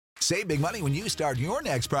Save big money when you start your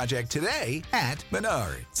next project today at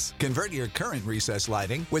Menards. Convert your current recessed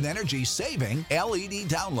lighting with energy-saving LED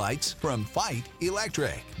downlights from Fight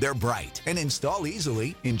Electric. They're bright and install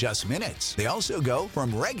easily in just minutes. They also go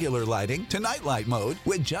from regular lighting to nightlight mode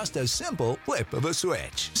with just a simple flip of a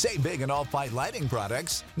switch. Save big on all Fight lighting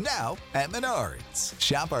products now at Menards.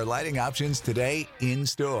 Shop our lighting options today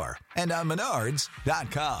in-store and on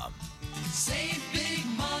Menards.com. Save big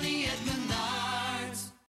money at Menards.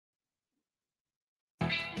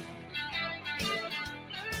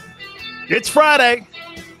 It's Friday.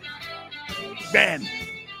 Man,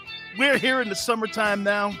 we're here in the summertime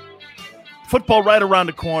now. Football right around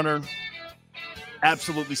the corner.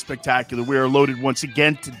 Absolutely spectacular. We are loaded once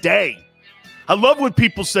again today. I love when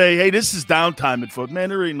people say, hey, this is downtime in football. Man,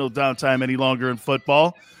 there ain't no downtime any longer in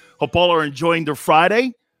football. Hope all are enjoying their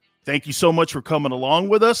Friday. Thank you so much for coming along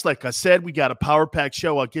with us. Like I said, we got a power-packed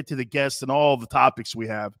show. I'll get to the guests and all the topics we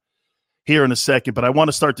have here in a second. But I want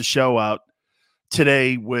to start the show out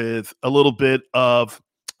today with a little bit of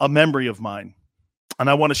a memory of mine, and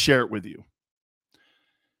I want to share it with you.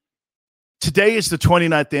 Today is the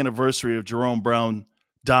 29th anniversary of Jerome Brown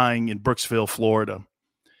dying in Brooksville, Florida.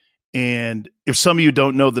 And if some of you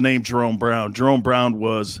don't know the name Jerome Brown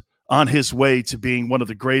was on his way to being one of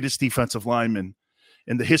the greatest defensive linemen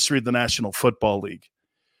in the history of the National Football League.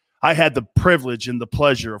 I had the privilege and the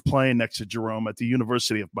pleasure of playing next to Jerome at the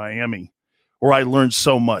University of Miami, where I learned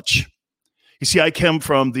so much. You see, I came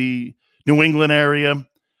from the New England area.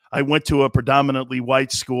 I went to a predominantly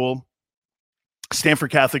white school,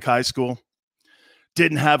 Stanford Catholic High School.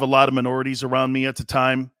 Didn't have a lot of minorities around me at the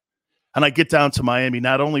time. And I get down to Miami.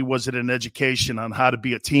 Not only was it an education on how to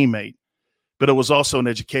be a teammate, but it was also an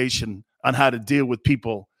education on how to deal with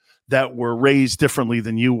people that were raised differently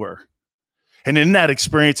than you were. And in that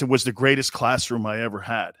experience, it was the greatest classroom I ever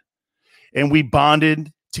had. And we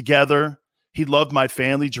bonded together. He loved my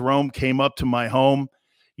family. Jerome came up to my home.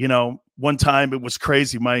 You know, one time it was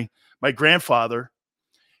crazy. My grandfather,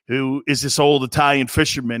 who is this old Italian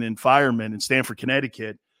fisherman and fireman in Stamford,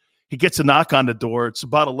 Connecticut, he gets a knock on the door. It's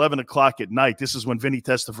about 11 o'clock at night. This is when Vinny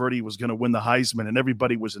Testaverde was going to win the Heisman, and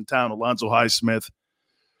everybody was in town. Alonzo Highsmith,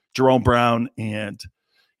 Jerome Brown, and,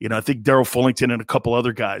 I think Darrell Fullington and a couple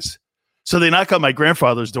other guys. So they knock on my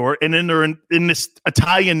grandfather's door, and then they're in this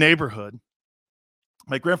Italian neighborhood.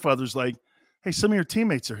 My grandfather's like, hey, some of your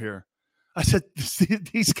teammates are here. I said,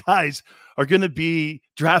 these guys are going to be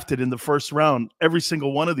drafted in the first round, every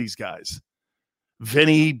single one of these guys.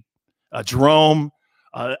 Vinny, Jerome,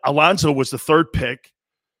 Alonzo was the third pick.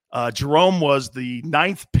 Jerome was the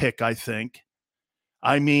 9th pick, I think.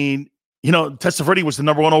 I mean, Testaverde was the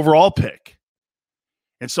number 1 overall pick.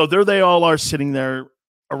 And so there they all are sitting there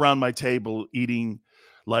around my table eating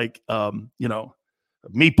like,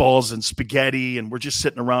 meatballs and spaghetti, and we're just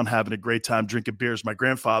sitting around having a great time drinking beers. My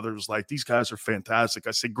grandfather was like, these guys are fantastic.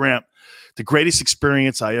 I said, Gramp, the greatest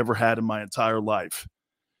experience I ever had in my entire life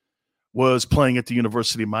was playing at the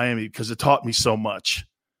University of Miami because it taught me so much.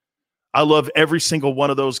 I love every single one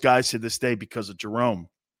of those guys to this day because of Jerome.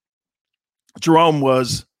 Jerome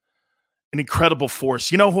was an incredible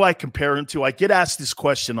force. You know who I compare him to? I get asked this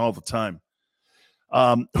question all the time.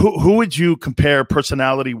 Who would you compare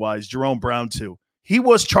personality-wise Jerome Brown to? He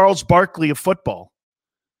was Charles Barkley of football.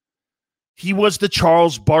 He was the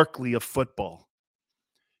Charles Barkley of football.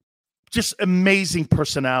 Just amazing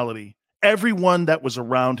personality. Everyone that was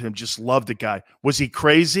around him just loved the guy. Was he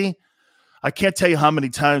crazy? I can't tell you how many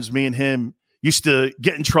times me and him used to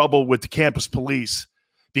get in trouble with the campus police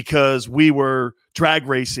because we were drag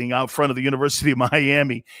racing out front of the University of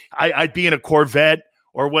Miami. I'd be in a Corvette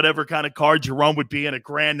or whatever kind of car. Jerome would be in a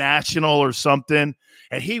Grand National or something,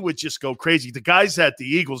 and he would just go crazy. The guys at the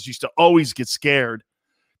Eagles used to always get scared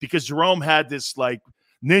because Jerome had this like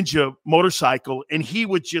ninja motorcycle, and he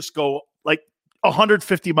would just go like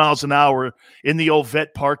 150 miles an hour in the old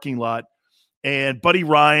vet parking lot. And Buddy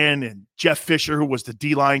Ryan and Jeff Fisher, who was the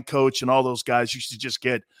D-line coach, and all those guys used to just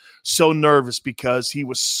get so nervous because he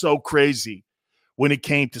was so crazy when it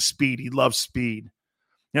came to speed. He loved speed.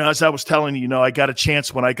 As I was telling you, I got a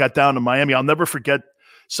chance when I got down to Miami. I'll never forget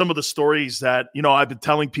some of the stories that, I've been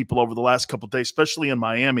telling people over the last couple of days, especially in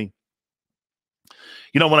Miami.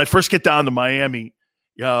 When I first get down to Miami,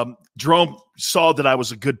 Jerome saw that I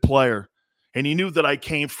was a good player, and he knew that I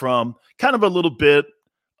came from kind of a little bit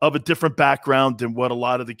of a different background than what a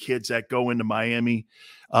lot of the kids that go into Miami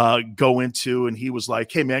go into. And he was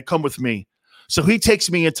like, hey, man, come with me. So he takes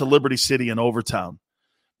me into Liberty City and Overtown.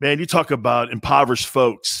 Man, you talk about impoverished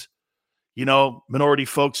folks, minority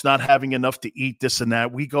folks not having enough to eat, this and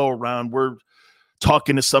that. We go around, we're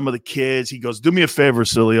talking to some of the kids. He goes, do me a favor,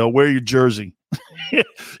 Sileo, wear your jersey.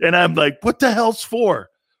 And I'm like, what the hell's for?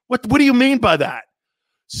 What do you mean by that?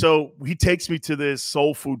 So he takes me to this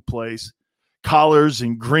soul food place, collards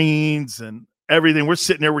and greens and everything. We're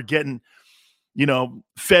sitting there, we're getting,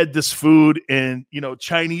 fed this food in,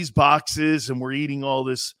 Chinese boxes, and we're eating all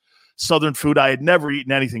this Southern food. I had never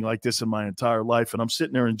eaten anything like this in my entire life. And I'm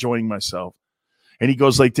sitting there enjoying myself. And he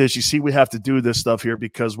goes like this, you see, we have to do this stuff here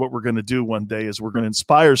because what we're going to do one day is we're going to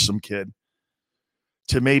inspire some kid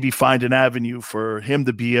to maybe find an avenue for him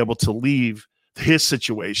to be able to leave his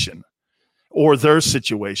situation or their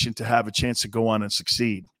situation to have a chance to go on and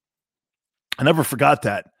succeed. I never forgot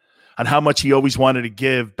that, and how much he always wanted to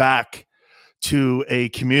give back to a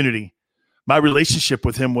community. My relationship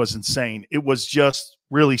with him was insane. It was just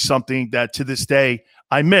really something that to this day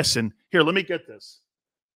I miss. And here, let me get this.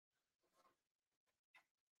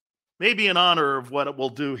 Maybe in honor of what it will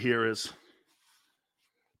do here is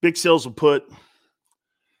Big Sills will put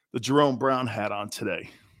the Jerome Brown hat on today.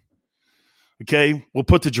 Okay, we'll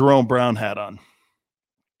put the Jerome Brown hat on.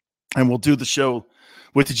 And we'll do the show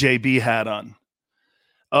with the JB hat on.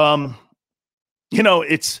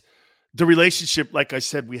 It's the relationship, like I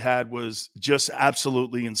said, we had was just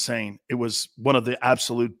absolutely insane. It was one of the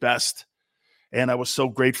absolute best. And I was so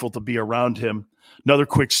grateful to be around him. Another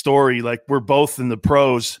quick story, like we're both in the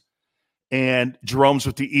pros and Jerome's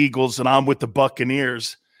with the Eagles and I'm with the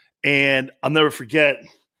Buccaneers. And I'll never forget,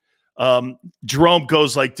 Jerome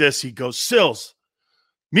goes like this. He goes, Sills,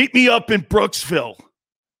 meet me up in Brooksville.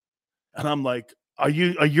 And I'm like, are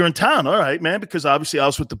you in town? All right, man, because obviously I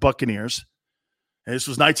was with the Buccaneers. And this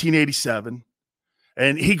was 1987.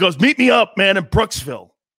 And he goes, meet me up, man, in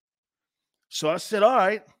Brooksville. So I said, all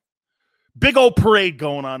right. Big old parade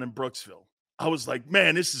going on in Brooksville. I was like,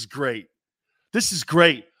 man, this is great. This is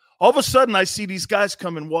great. All of a sudden, I see these guys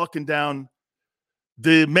coming walking down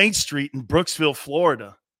the main street in Brooksville,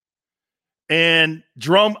 Florida. And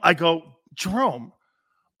Jerome, I go, Jerome,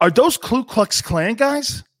 are those Ku Klux Klan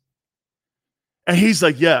guys? And he's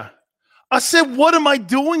like, yeah. I said, what am I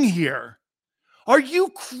doing here? Are you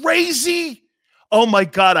crazy? Oh, my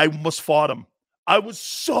God, I almost fought him. I was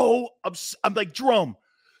so upset. I'm like, Jerome,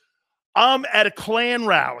 I'm at a Klan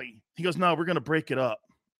rally. He goes, no, we're going to break it up.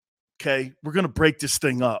 Okay, we're going to break this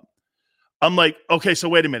thing up. I'm like, okay, so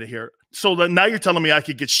wait a minute here. So now you're telling me I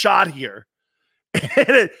could get shot here.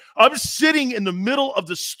 And I'm sitting in the middle of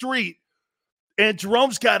the street, and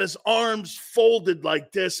Jerome's got his arms folded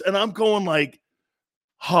like this, and I'm going like,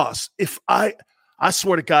 Hoss, if I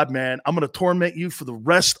swear to God, man, I'm going to torment you for the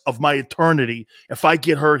rest of my eternity if I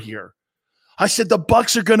get hurt here. I said, the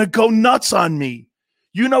Bucks are going to go nuts on me.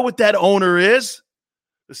 You know what that owner is?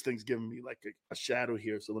 This thing's giving me like a shadow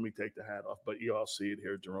here, so let me take the hat off. But you all see it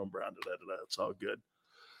here, Jerome Brown. It's all good.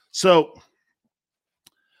 So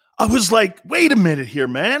I was like, wait a minute here,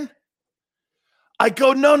 man. I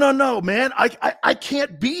go, no, man. I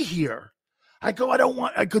can't be here. I go,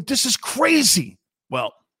 this is crazy.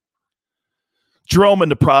 Well, Jerome in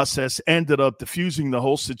the process ended up diffusing the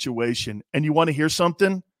whole situation. And you want to hear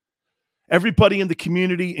something? Everybody in the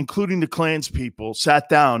community, including the Klans people, sat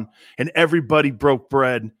down and everybody broke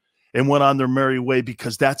bread and went on their merry way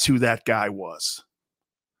because that's who that guy was.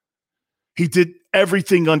 He did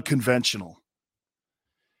everything unconventional.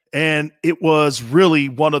 And it was really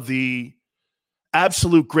one of the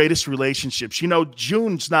absolute greatest relationships.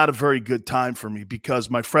 June's not a very good time for me because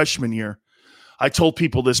my freshman year, I told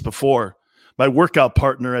people this before, my workout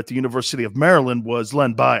partner at the University of Maryland was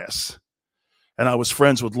Len Bias. And I was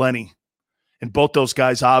friends with Lenny. And both those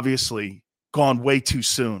guys obviously gone way too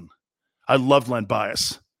soon. I loved Len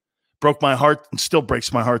Bias. Broke my heart and still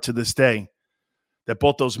breaks my heart to this day that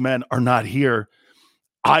both those men are not here.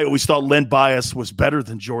 I always thought Len Bias was better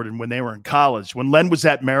than Jordan when they were in college. When Len was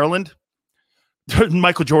at Maryland,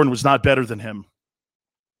 Michael Jordan was not better than him.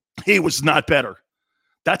 He was not better.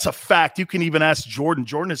 That's a fact. You can even ask Jordan.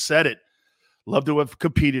 Jordan has said it. Love to have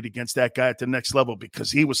competed against that guy at the next level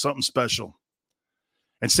because he was something special.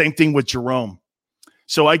 And same thing with Jerome.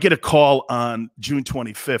 So I get a call on June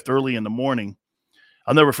 25th, early in the morning.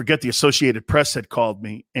 I'll never forget the Associated Press had called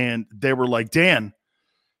me, and they were like, Dan,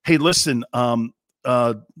 hey, listen, have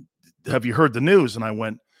you heard the news? And I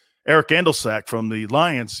went, Eric Andelsack from the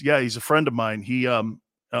Lions. Yeah, he's a friend of mine. He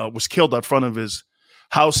was killed out front of his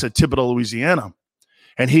house at Thibodaux, Louisiana.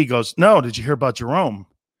 And he goes, no, did you hear about Jerome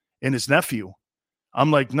and his nephew?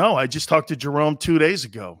 I'm like, no, I just talked to Jerome 2 days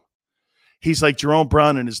ago. He's like, Jerome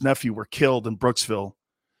Brown and his nephew were killed in Brooksville,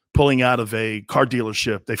 pulling out of a car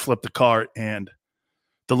dealership. They flipped the car, and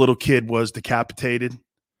the little kid was decapitated.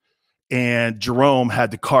 And Jerome had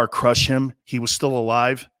the car crush him. He was still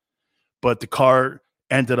alive, but the car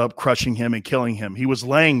ended up crushing him and killing him. He was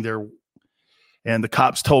laying there, and the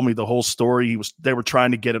cops told me the whole story. They were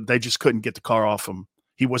trying to get him. They just couldn't get the car off him.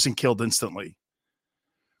 He wasn't killed instantly.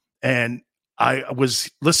 And I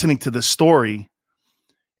was listening to this story,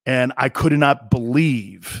 and I could not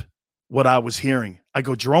believe what I was hearing. I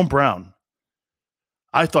go, Jerome Brown.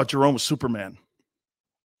 I thought Jerome was Superman.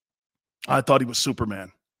 I thought he was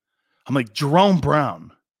Superman. I'm like, Jerome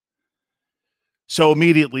Brown. So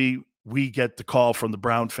immediately we get the call from the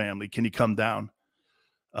Brown family. Can you come down?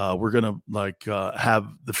 We're going to have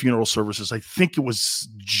the funeral services. I think it was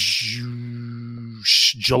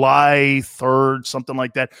July 3rd, something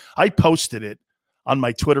like that. I posted it on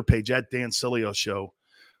my Twitter page at Dan Sileo Show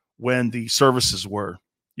when the services were.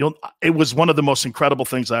 It was one of the most incredible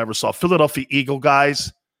things I ever saw. Philadelphia Eagle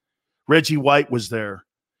guys. Reggie White was there.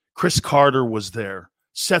 Chris Carter was there.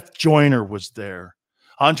 Seth Joyner was there.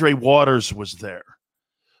 Andre Waters was there.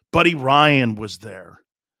 Buddy Ryan was there.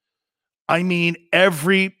 I mean,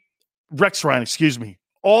 Rex Ryan, excuse me.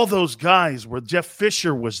 All those guys were, Jeff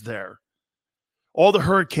Fisher was there. All the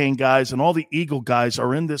Hurricane guys and all the Eagle guys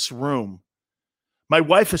are in this room. My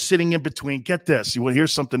wife is sitting in between. Get this. You will hear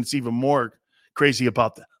something that's even more crazy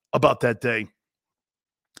about that day.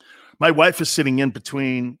 My wife is sitting in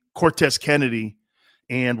between Cortez Kennedy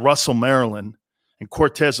and Russell, Maryland. And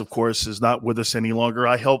Cortez, of course, is not with us any longer.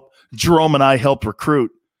 Jerome and I helped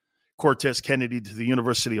recruit Cortez Kennedy to the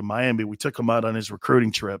University of Miami. We took him out on his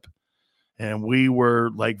recruiting trip. And we were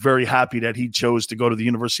very happy that he chose to go to the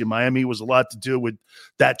University of Miami. It was a lot to do with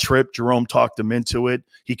that trip. Jerome talked him into it.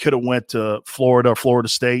 He could have went to Florida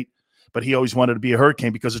State, but he always wanted to be a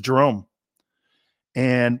Hurricane because of Jerome.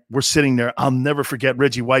 And we're sitting there. I'll never forget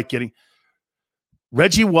Reggie White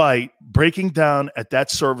breaking down at that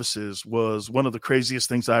services was one of the craziest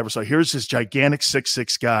things I ever saw. Here's this gigantic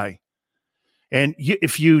 6'6" guy. And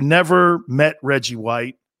if you never met Reggie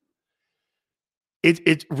White,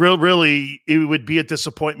 it would be a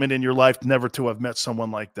disappointment in your life never to have met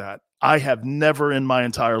someone like that. I have never in my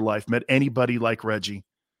entire life met anybody like Reggie.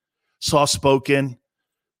 Soft-spoken,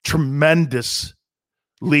 tremendous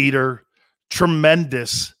leader,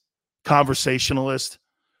 tremendous conversationalist,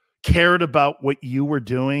 cared about what you were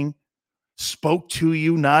doing, spoke to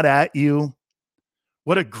you, not at you.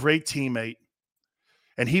 What a great teammate.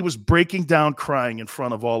 And he was breaking down crying in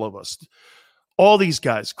front of all of us. All these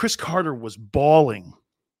guys. Chris Carter was bawling.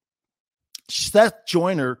 Seth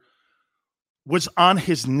Joyner was on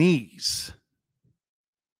his knees.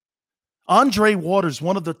 Andre Waters,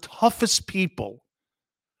 one of the toughest people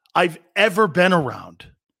I've ever been around,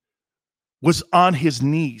 was on his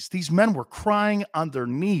knees. These men were crying on their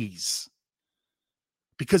knees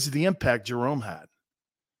because of the impact Jerome had.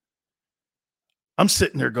 I'm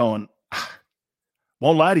sitting there going,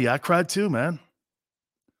 won't lie to you, I cried too, man.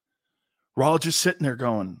 We're all just sitting there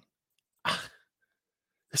going,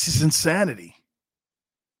 this is insanity.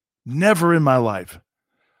 Never in my life.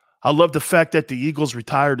 I love the fact that the Eagles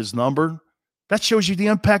retired his number. That shows you the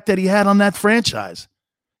impact that he had on that franchise.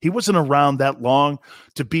 He wasn't around that long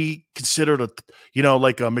to be considered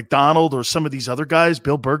like a McDonald or some of these other guys,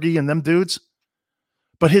 Bill Berge and them dudes.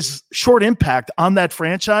 But his short impact on that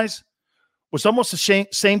franchise was almost the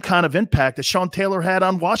same kind of impact that Sean Taylor had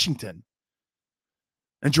on Washington.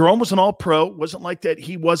 And Jerome was an all-pro. It wasn't like that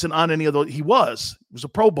he wasn't on any of those. He was a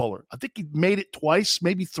Pro Bowler. I think he made it twice,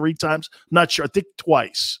 maybe 3 times. I'm not sure. I think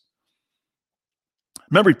twice.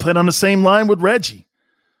 Remember, he played on the same line with Reggie.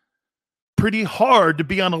 Pretty hard to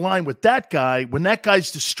be on a line with that guy when that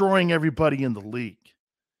guy's destroying everybody in the league.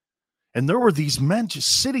 And there were these men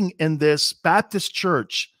just sitting in this Baptist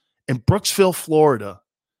church in Brooksville, Florida,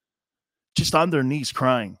 just on their knees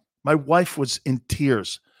crying. My wife was in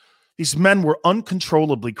tears. These men were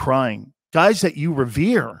uncontrollably crying. Guys that you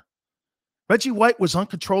revere. Reggie White was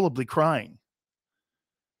uncontrollably crying.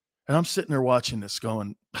 And I'm sitting there watching this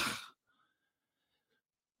going,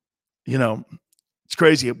 it's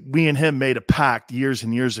crazy. We and him made a pact years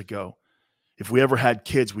and years ago. If we ever had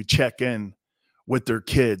kids, we check in with their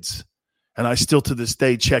kids. And I still to this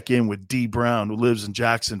day check in with D. Brown, who lives in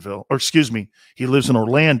Jacksonville. Or excuse me, he lives in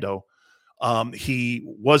Orlando. He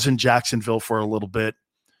was in Jacksonville for a little bit.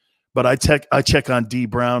 But I check on D.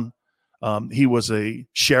 Brown. He was a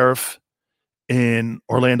sheriff in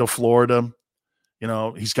Orlando, Florida.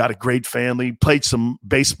 He's got a great family. Played some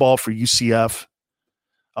baseball for UCF.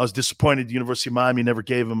 I was disappointed the University of Miami never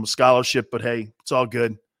gave him a scholarship, but hey, it's all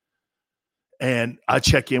good. And I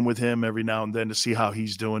check in with him every now and then to see how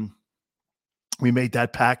he's doing. We made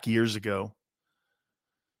that pact years ago.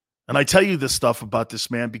 And I tell you this stuff about this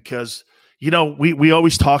man because, we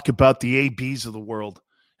always talk about the ABs of the world.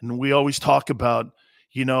 And we always talk about,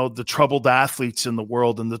 the troubled athletes in the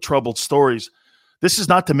world and the troubled stories. This is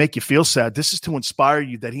not to make you feel sad. This is to inspire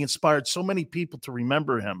you that he inspired so many people to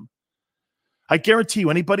remember him. I guarantee you,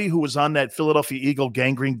 anybody who was on that Philadelphia Eagle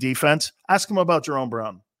gangrene defense, ask him about Jerome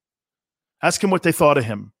Brown. Ask him what they thought of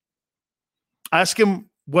him. Ask him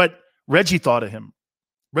what Reggie thought of him.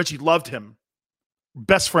 Reggie loved him.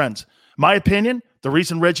 Best friends. My opinion, the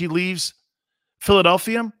reason Reggie leaves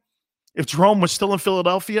Philadelphia, if Jerome was still in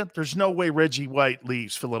Philadelphia, there's no way Reggie White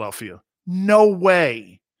leaves Philadelphia. No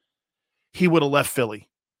way he would have left Philly.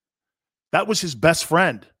 That was his best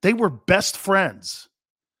friend. They were best friends.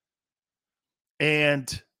 And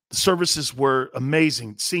the services were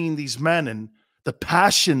amazing, seeing these men and the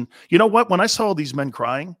passion. You know what? When I saw all these men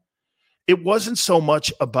crying, it wasn't so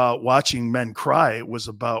much about watching men cry. It was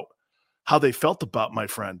about how they felt about my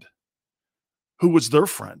friend, who was their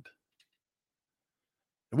friend.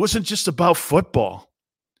 It wasn't just about football.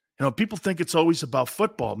 People think it's always about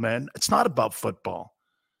football, man. It's not about football.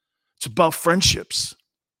 It's about friendships.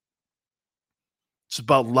 It's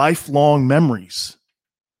about lifelong memories.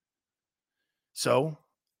 So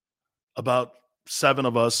about 7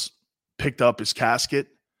 of us picked up his casket,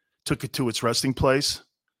 took it to its resting place.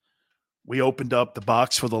 We opened up the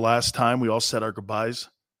box for the last time. We all said our goodbyes,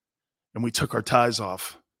 and we took our ties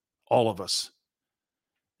off, all of us.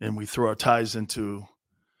 And we threw our ties into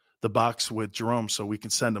the box with Jerome so we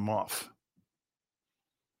could send him off.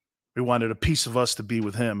 We wanted a piece of us to be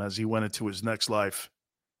with him as he went into his next life.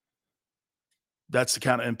 That's the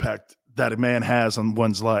kind of impact that a man has on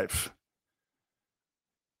one's life.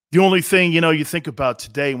 The only thing, you think about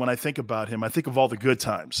today, when I think about him, I think of all the good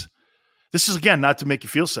times. This is, again, not to make you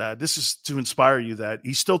feel sad. This is to inspire you that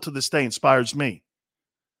he still to this day inspires me.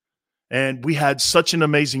 And we had such an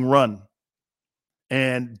amazing run.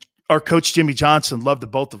 And our coach, Jimmy Johnson, loved the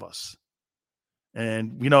both of us.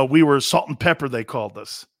 And, we were salt and pepper, they called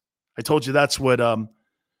us. I told you that's what, Joe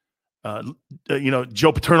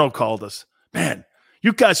Paterno called us. Man,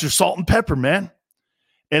 you guys are salt and pepper, man.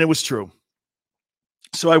 And it was true.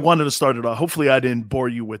 So I wanted to start it off. Hopefully I didn't bore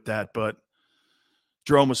you with that, but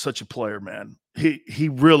Jerome was such a player, man. He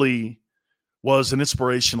really was an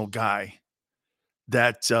inspirational guy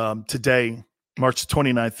that today marks the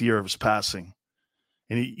 29th year of his passing.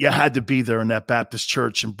 And you had to be there in that Baptist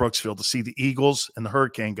church in Brooksville to see the Eagles and the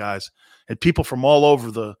Hurricane guys and people from all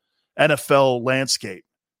over the NFL landscape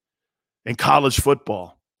and college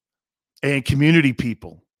football and community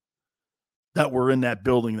people that were in that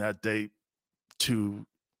building that day to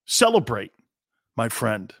celebrate my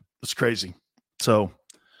friend. It's crazy. So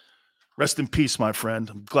rest in peace, my friend.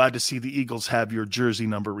 I'm glad to see the Eagles have your jersey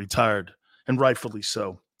number retired, and rightfully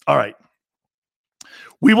so. All right.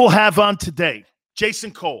 We will have on today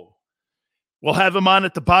Jason Cole. We'll have him on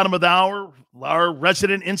at the bottom of the hour, our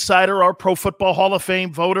resident insider, our Pro Football Hall of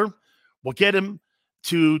Fame voter. We'll get him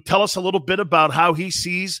to tell us a little bit about how he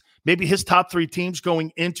sees maybe his top 3 teams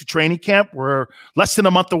going into training camp. We're less than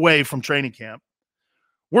a month away from training camp.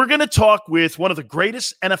 We're going to talk with one of the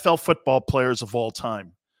greatest NFL football players of all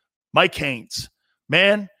time, Mike Haynes.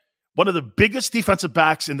 Man, one of the biggest defensive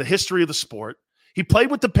backs in the history of the sport. He played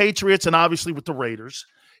with the Patriots and obviously with the Raiders.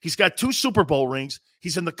 He's got 2 Super Bowl rings.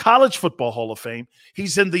 He's in the College Football Hall of Fame.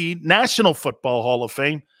 He's in the National Football Hall of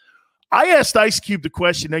Fame. I asked Ice Cube the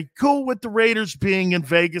question, are you cool with the Raiders being in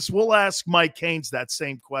Vegas? We'll ask Mike Haynes that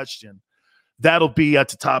same question. That'll be at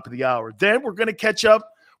the top of the hour. Then we're going to catch up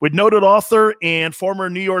with noted author and former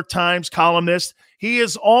New York Times columnist. He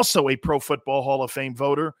is also a Pro Football Hall of Fame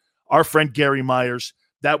voter, our friend Gary Myers.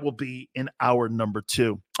 That will be in hour number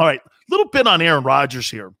 2. All right, a little bit on Aaron Rodgers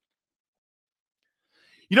here.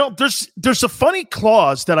 There's a funny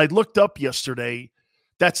clause that I looked up yesterday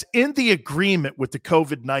that's in the agreement with the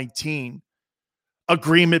COVID-19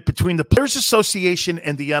 agreement between the Players Association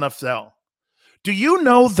and the NFL. Do you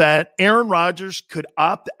know that Aaron Rodgers could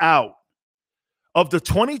opt out of the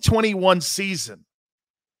 2021 season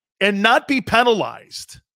and not be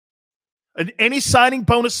penalized in any signing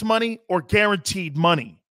bonus money or guaranteed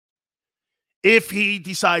money if he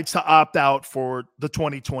decides to opt out for the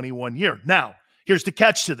 2021 year? Now, here's the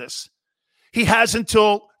catch to this. He has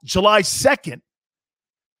until July 2nd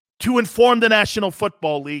to inform the National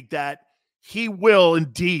Football League that he will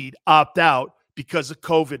indeed opt out because of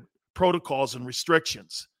COVID protocols and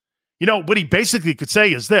restrictions. What he basically could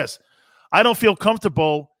say is this: I don't feel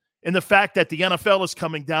comfortable in the fact that the NFL is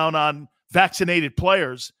coming down on vaccinated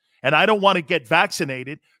players, and I don't want to get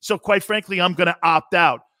vaccinated. So quite frankly, I'm going to opt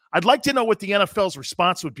out. I'd like to know what the NFL's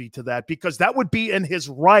response would be to that, because that would be in his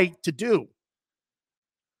right to do.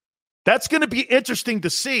 That's going to be interesting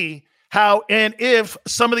to see how and if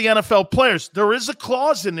some of the NFL players, there is a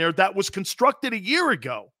clause in there that was constructed a year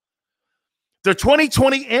ago, the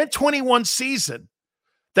 2020 and 21 season,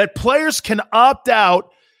 that players can opt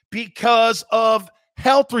out because of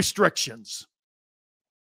health restrictions.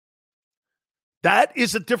 That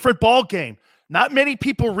is a different ballgame. Not many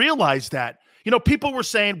people realize that. People were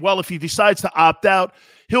saying, well, if he decides to opt out,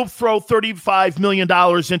 he'll throw $35 million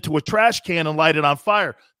into a trash can and light it on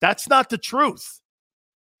fire. That's not the truth.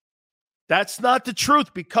 That's not the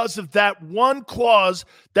truth because of that one clause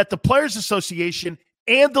that the Players Association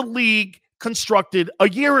and the league constructed a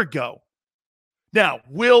year ago. Now,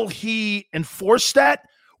 will he enforce that?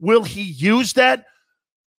 Will he use that?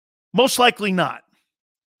 Most likely not.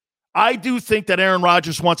 I do think that Aaron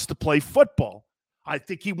Rodgers wants to play football. I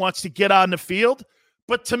think he wants to get on the field.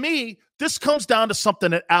 But to me, this comes down to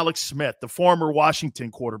something that Alex Smith, the former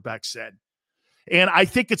Washington quarterback, said. And I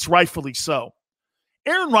think it's rightfully so.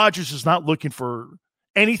 Aaron Rodgers is not looking for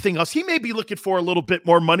anything else. He may be looking for a little bit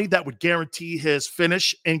more money that would guarantee his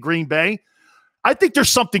finish in Green Bay. I think there's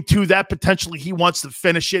something to that. Potentially he wants to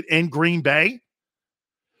finish it in Green Bay.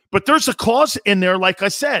 But there's a clause in there, like I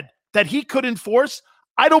said, that he could enforce.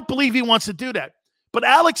 I don't believe he wants to do that. But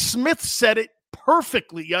Alex Smith said it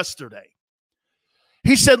perfectly yesterday.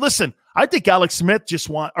 He said, listen, I think Alex Smith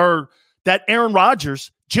that Aaron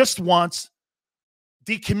Rodgers just wants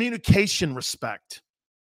the communication respect.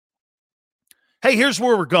 Hey, here's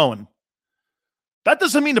where we're going. That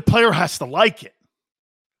doesn't mean the player has to like it.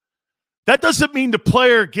 That doesn't mean the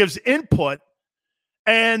player gives input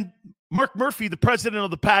and Mark Murphy, the president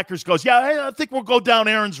of the Packers, goes, yeah, I think we'll go down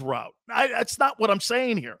Aaron's route. That's not what I'm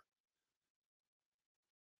saying here.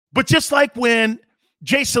 But just like when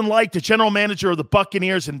Jason Licht, the general manager of the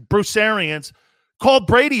Buccaneers, and Bruce Arians called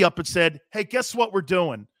Brady up and said, hey, guess what we're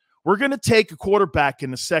doing? We're going to take a quarterback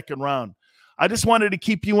in the second round. I just wanted to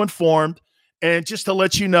keep you informed and just to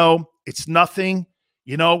let you know it's nothing.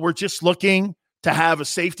 We're just looking to have a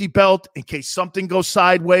safety belt in case something goes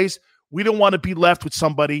sideways. We don't want to be left with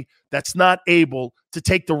somebody that's not able to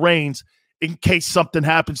take the reins in case something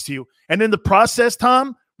happens to you. And in the process,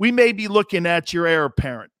 Tom, we may be looking at your heir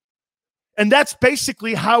apparent. And that's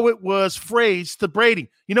basically how it was phrased to Brady.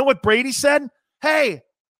 You know what Brady said? Hey,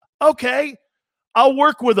 okay, I'll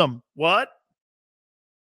work with him. What?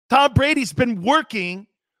 Tom Brady's been working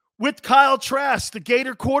with Kyle Trask, the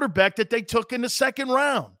Gator quarterback that they took in the second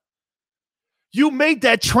round. You made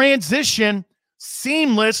that transition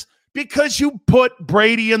seamless because you put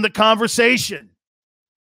Brady in the conversation.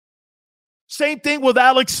 Same thing with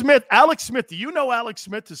Alex Smith. Alex Smith, do you know Alex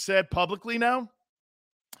Smith has said publicly now?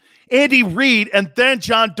 Andy Reid and then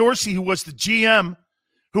John Dorsey, who was the GM,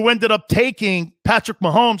 who ended up taking Patrick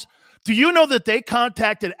Mahomes. Do you know that they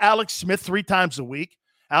contacted Alex Smith 3 times a week?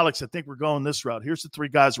 Alex, I think we're going this route. Here's the 3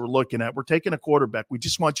 guys we're looking at. We're taking a quarterback. We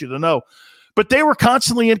just want you to know. But they were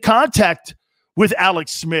constantly in contact with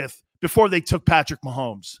Alex Smith before they took Patrick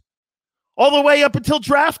Mahomes, all the way up until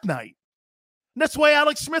draft night. And that's why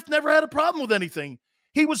Alex Smith never had a problem with anything.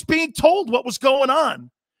 He was being told what was going on.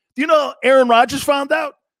 Do you know Aaron Rodgers found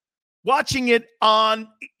out? Watching it on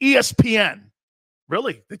ESPN.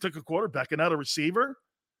 Really? They took a quarterback and not a receiver?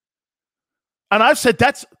 And I've said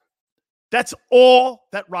that's all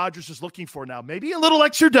that Rodgers is looking for now. Maybe a little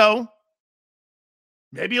extra dough.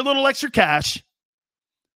 Maybe a little extra cash.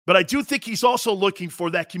 But I do think he's also looking for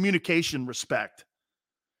that communication respect.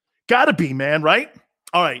 Gotta be, man, right?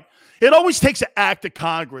 All right. It always takes an act of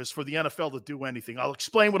Congress for the NFL to do anything. I'll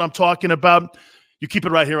explain what I'm talking about. You keep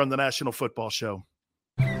it right here on the National Football Show.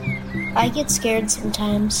 I get scared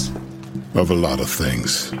sometimes. Of a lot of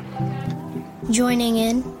things. Joining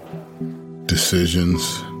in. Decisions.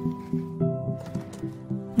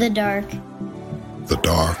 The dark. The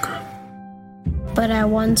dark. But I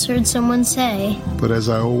once heard someone say, But as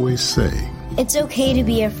I always say, it's okay to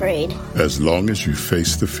be afraid. As long as you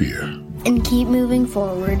face the fear. And keep moving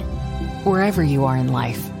forward. Wherever you are in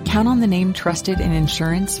life, count on the name trusted in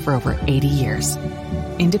insurance for over 80 years.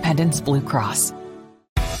 Independence Blue Cross.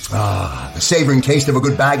 The savoring taste of a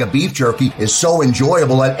good bag of beef jerky is so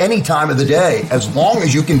enjoyable at any time of the day, as long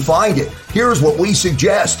as you can find it. Here's what we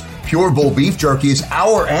suggest. Pure Bull Beef Jerky is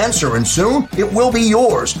our answer, and soon it will be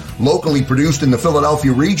yours. Locally produced in the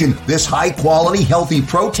Philadelphia region, this high-quality, healthy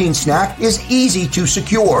protein snack is easy to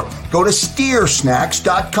secure. Go to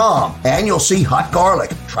steersnacks.com, and you'll see hot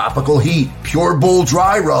garlic, tropical heat, Pure Bull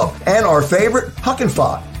dry rub, and our favorite, Huck and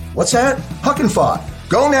Fod. What's that? Huck and Fod.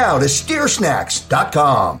 Go now to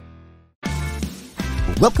steersnacks.com.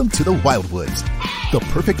 Welcome to the Wildwoods, the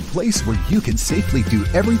perfect place where you can safely do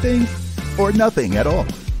everything or nothing at all.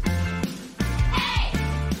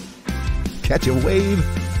 catch a wave,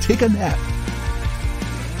 take a nap,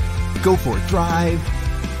 go for a drive,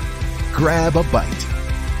 grab a bite.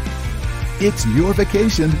 It's your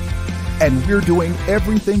vacation, and we're doing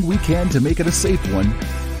everything we can to make it a safe one.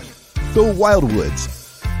 The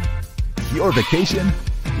Wildwoods. Your vacation,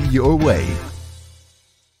 your way.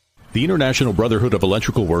 The International Brotherhood of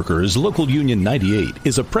Electrical Workers, Local Union 98,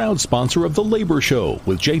 is a proud sponsor of The Labor Show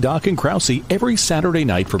with J. Doc and Krause every Saturday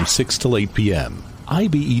night from 6 till 8 p.m.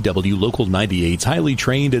 IBEW Local 98's highly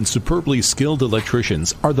trained and superbly skilled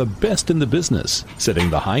electricians are the best in the business, setting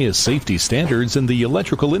the highest safety standards in the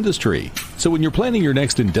electrical industry. So when you're planning your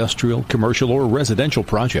next industrial, commercial, or residential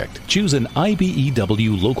project, choose an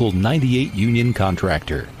IBEW Local 98 union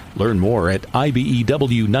contractor. Learn more at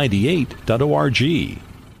ibew98.org.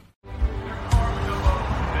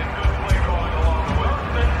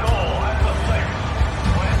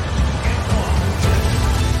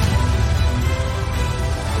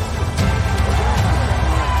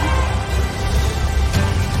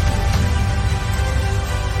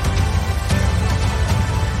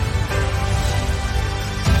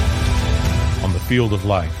 Field of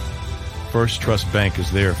life, First Trust Bank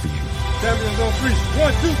is there for you. Champions on three.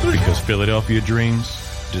 1, 2, 3. Because Philadelphia dreams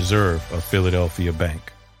deserve a Philadelphia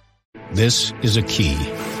bank. This is a key.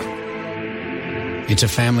 It's a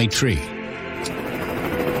family tree.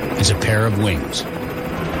 It's a pair of wings.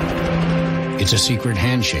 It's a secret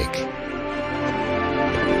handshake.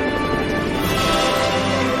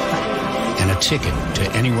 And a ticket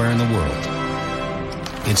to anywhere in the world.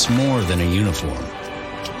 It's more than a uniform.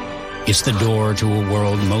 It's the door to a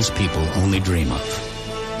world most people only dream of.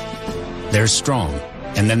 There's Strong,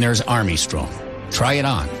 and then there's Army Strong. Try it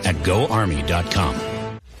on at GoArmy.com.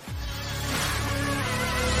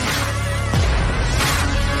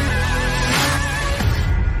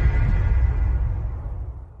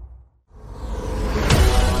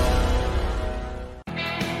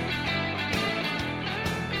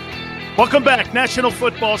 Welcome back. National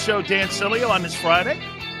Football Show, Dan Sileo on this Friday.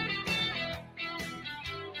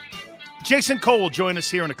 Jason Cole will join us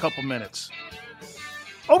here in a couple minutes.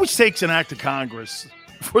 Always takes an act of Congress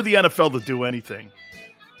for the NFL to do anything.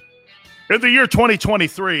 In the year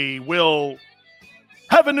 2023, we'll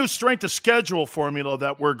have a new strength of schedule formula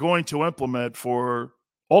that we're going to implement for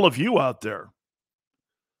all of you out there.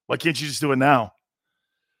 Why can't you just do it now?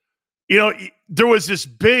 You know, there was this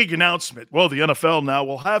big announcement. Well, the NFL now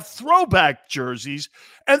will have throwback jerseys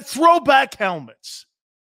and throwback helmets.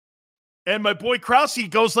 And my boy Krause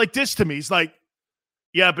goes like this to me. He's like,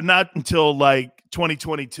 yeah, but not until like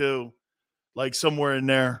 2022, like somewhere in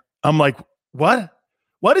there. I'm like, what?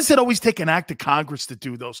 Why does it always take an act of Congress to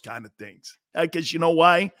do those kind of things? Because you know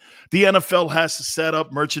why? The NFL has to set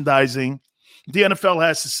up merchandising. The NFL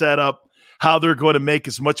has to set up how they're going to make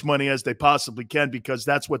as much money as they possibly can because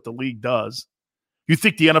that's what the league does. You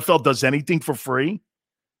think the NFL does anything for free?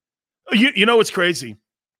 You know what's crazy?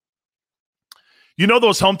 You know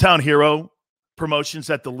those hometown hero promotions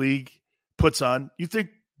that the league puts on? You think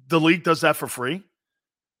the league does that for free?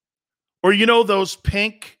 Or you know those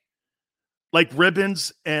pink like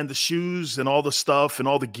ribbons and the shoes and all the stuff and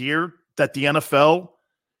all the gear that the NFL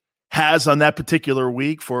has on that particular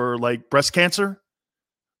week for like breast cancer?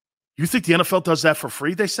 You think the NFL does that for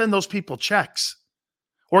free? They send those people checks.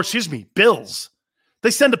 Or excuse me, bills.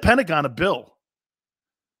 They send the Pentagon a bill.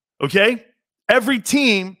 Okay? Every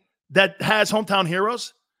team that has hometown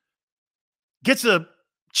heroes gets a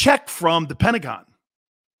check from the Pentagon.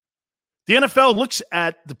 The NFL looks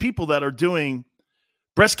at the people that are doing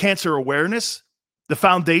breast cancer awareness, the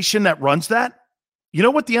foundation that runs that. You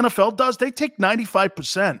know what the NFL does? They take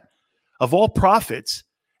 95% of all profits,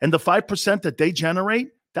 and the 5% that they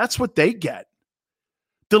generate, that's what they get.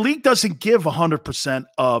 The league doesn't give 100%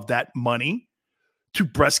 of that money to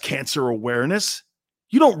breast cancer awareness.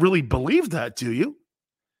 You don't really believe that, do you?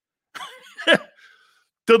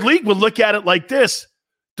 The league would look at it like this.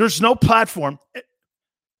 There's no platform.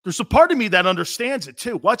 There's a part of me that understands it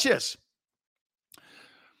too. Watch this.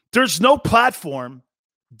 There's no platform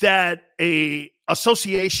that a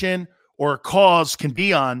association or a cause can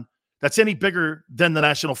be on that's any bigger than the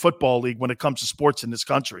National Football League when it comes to sports in this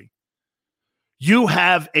country. You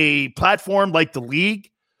have a platform like the league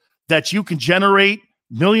that you can generate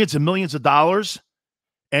millions and millions of dollars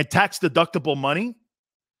and tax-deductible money.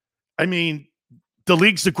 I mean, the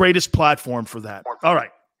league's the greatest platform for that. All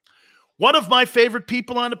right. One of my favorite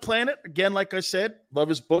people on the planet, again, like I said, love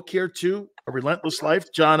his book here too, A Relentless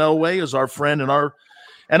Life. John Elway is our friend and our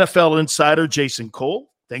NFL insider, Jason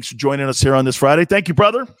Cole. Thanks for joining us here on this Friday. Thank you,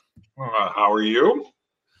 brother. How are you?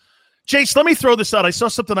 Jace, let me throw this out. I saw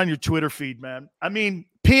something on your Twitter feed, man. I mean,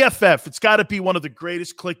 PFF, it's got to be one of the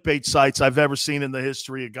greatest clickbait sites I've ever seen in the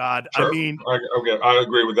history of God. Sure. I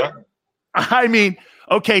agree with that. I mean,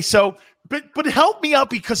 okay, so, but help me out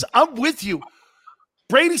because I'm with you.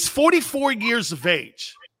 Brady's 44 years of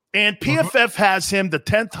age, and PFF has him the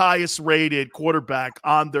 10th highest rated quarterback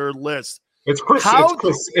on their list. It's Chris.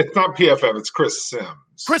 It's not PFF. It's Chris Sims.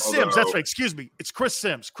 Sims. That's right. Excuse me. It's Chris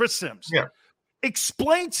Sims. Yeah.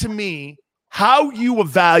 Explain to me how you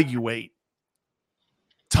evaluate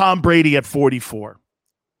Tom Brady at 44.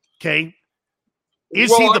 Okay.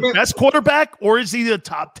 Is he the best quarterback or is he the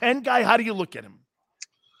top 10 guy? How do you look at him?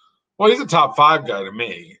 Well, he's a top 5 guy to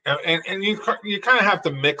me. And you kind of have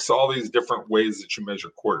to mix all these different ways that you measure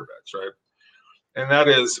quarterbacks, right? And that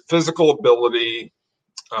is physical ability,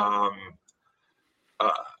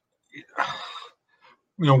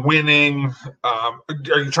 winning. Are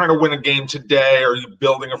you trying to win a game today? Are you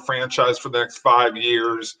building a franchise for the next 5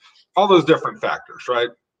 years? All those different factors, right?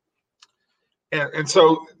 And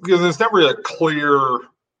so there's never a clear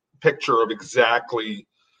picture of exactly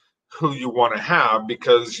who you want to have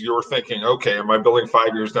because you're thinking, okay, am I building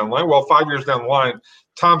 5 years down the line? Well, 5 years down the line,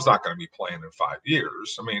 Tom's not going to be playing in 5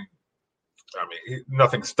 years. I mean,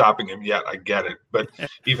 nothing's stopping him yet. I get it. But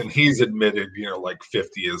even he's admitted, like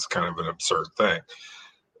 50 is kind of an absurd thing.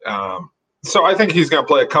 So I think he's going to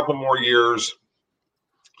play a couple more years.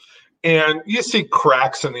 And you see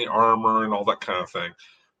cracks in the armor and all that kind of thing.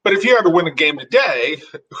 But if you had to win a game today,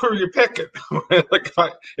 who are you picking? Like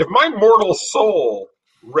if my mortal soul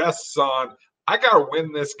rests on, I got to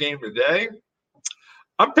win this game today,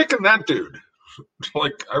 I'm picking that dude.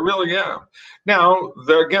 Like, I really am. Now,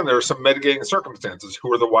 there are some mitigating circumstances.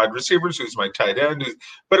 Who are the wide receivers? Who's my tight end?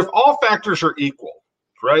 But if all factors are equal,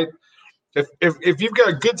 right? If you've got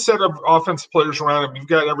a good set of offensive players around him, you've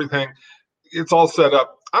got everything, it's all set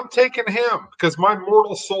up, I'm taking him because my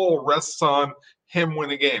mortal soul rests on him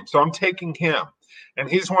win a game. So I'm taking him. And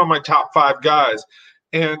he's one of my top 5 guys.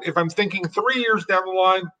 And if I'm thinking 3 years down the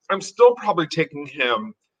line, I'm still probably taking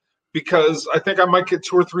him because I think I might get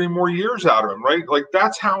 2 or 3 more years out of him, right? Like,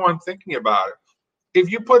 that's how I'm thinking about it.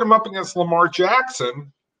 If you put him up against Lamar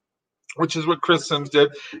Jackson, which is what Chris Sims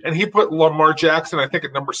did, and he put Lamar Jackson, I think,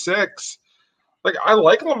 at number 6. Like, I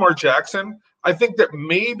like Lamar Jackson. I think that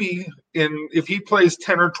maybe if he plays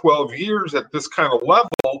 10 or 12 years at this kind of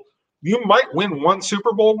level, you might win 1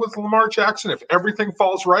 Super Bowl with Lamar Jackson if everything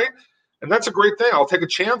falls right. And that's a great thing. I'll take a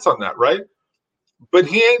chance on that, right? But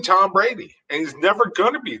he ain't Tom Brady, and he's never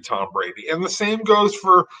going to be Tom Brady. And the same goes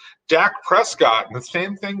for Dak Prescott, and the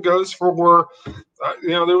same thing goes for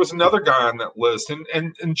there was another guy on that list,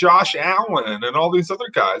 and Josh Allen, and all these other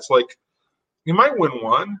guys. Like, you might win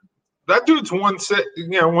 1. That dude's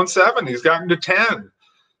 170. He's gotten to 10.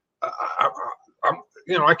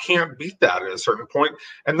 I can't beat that at a certain point.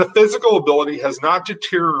 And the physical ability has not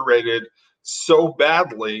deteriorated so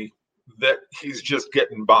badly that he's just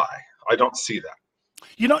getting by. I don't see that.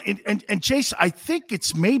 And Jason, I think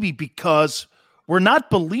it's maybe because we're not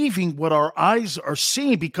believing what our eyes are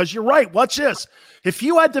seeing, because you're right. Watch this. If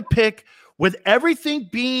you had to pick with everything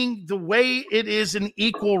being the way it is and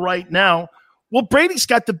equal right now, well, Brady's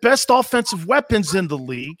got the best offensive weapons in the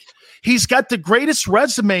league. He's got the greatest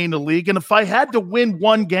resume in the league. And if I had to win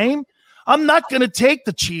 1 game, I'm not going to take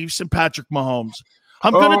the Chiefs and Patrick Mahomes.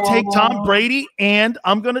 I'm going to take Tom Brady, and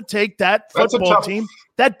I'm going to take that football team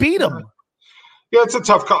that beat him. Yeah, it's a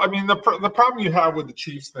tough call. I mean, the problem you have with the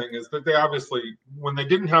Chiefs thing is that they obviously, when they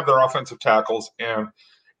didn't have their offensive tackles and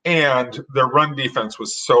their run defense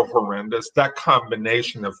was so horrendous, that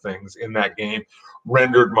combination of things in that game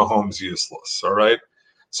rendered Mahomes useless, all right?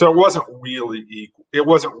 So it wasn't really equal. It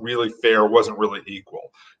wasn't really fair. It wasn't really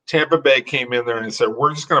equal. Tampa Bay came in there and said,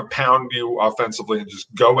 we're just going to pound you offensively and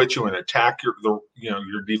just go at you and attack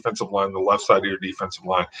your defensive line, the left side of your defensive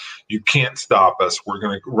line. You can't stop us. We're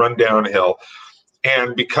going to run downhill.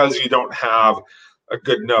 And because you don't have a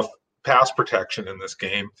good enough pass protection in this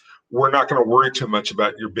game, we're not going to worry too much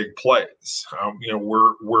about your big plays.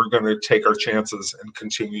 We're going to take our chances and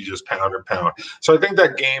continue just pound and pound. So I think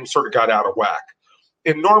that game sort of got out of whack.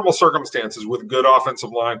 In normal circumstances with a good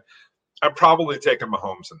offensive line, I'd probably taken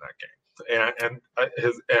Mahomes in that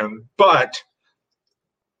game. But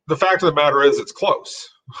the fact of the matter is it's close,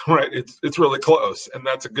 right? It's really close, and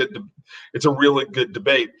it's a really good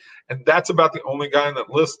debate. And that's about the only guy on that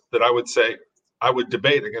list that I would say I would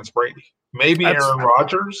debate against Brady. Maybe Aaron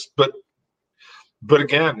Rodgers, but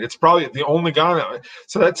again, it's probably the only guy.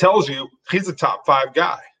 So that tells you he's a top 5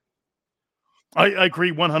 guy. I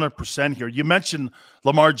agree 100% here. You mentioned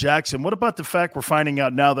Lamar Jackson. What about the fact we're finding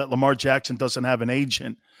out now that Lamar Jackson doesn't have an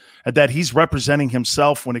agent and that he's representing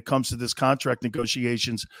himself when it comes to this contract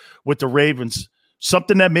negotiations with the Ravens?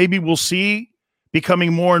 something that maybe we'll see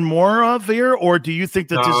becoming more and more of here, or do you think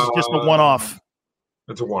that this is just a one-off?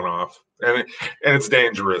 It's a one-off, and it's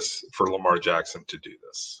dangerous for Lamar Jackson to do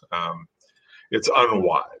this. It's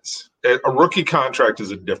unwise. A rookie contract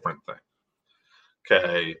is a different thing.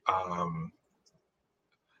 Okay,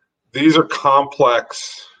 these are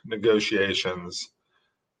complex negotiations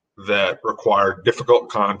that require difficult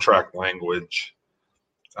contract language.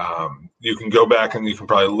 You can go back and you can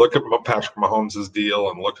probably look at Patrick Mahomes' deal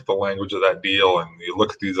and look at the language of that deal, and you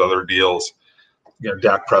look at these other deals,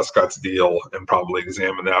 Dak Prescott's deal, and probably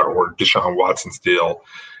examine that, or Deshaun Watson's deal,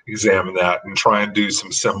 examine that, and try and do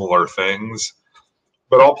some similar things.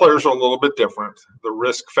 But all players are a little bit different. The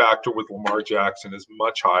risk factor with Lamar Jackson is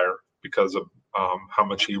much higher because of how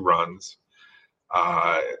much he runs.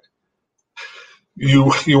 You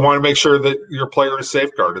want to make sure that your player is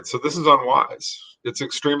safeguarded. So this is unwise. It's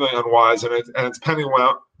extremely unwise, and it's penny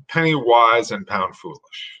wise and pound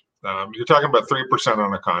foolish. You're talking about 3%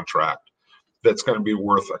 on a contract that's going to be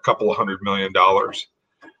worth a couple of $100 million.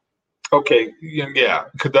 Okay, yeah,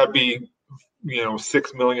 could that be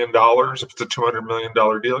 $6 million if it's a $200 million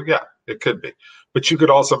deal? Yeah, it could be. But you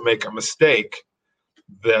could also make a mistake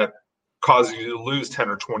that causes you to lose $10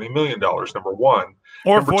 or $20 million. Number one,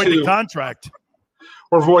 or void the contract.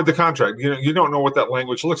 Or void the contract. You don't know what that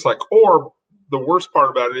language looks like. Or the worst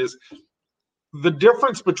part about it is the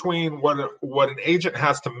difference between what an agent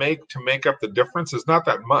has to make up the difference is not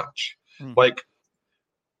that much. Like,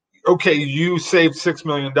 okay, you saved $6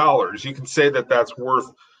 million. You can say that that's worth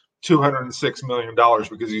 $206 million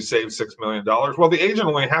because you saved $6 million. Well, the agent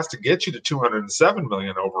only has to get you to $207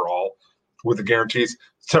 million overall with the guarantees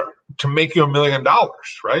to make you $1 million,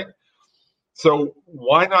 right? So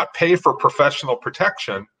why not pay for professional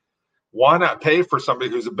protection? Why not pay for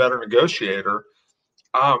somebody who's a better negotiator?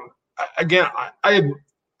 Again,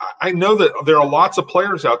 I know that there are lots of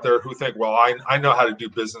players out there who think, well, I know how to do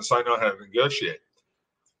business. I know how to negotiate.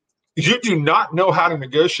 You do not know how to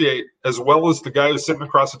negotiate as well as the guy who's sitting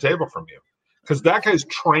across the table from you, because that guy's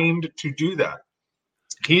trained to do that.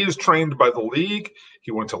 He is trained by the league.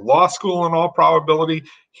 He went to law school in all probability.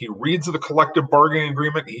 He reads the collective bargaining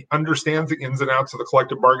agreement. He understands the ins and outs of the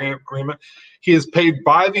collective bargaining agreement. He is paid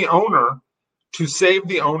by the owner to save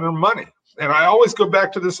the owner money. And I always go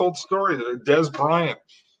back to this old story that Des Bryant,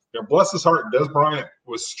 bless his heart, Des Bryant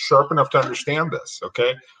was sharp enough to understand this,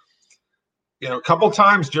 okay? A couple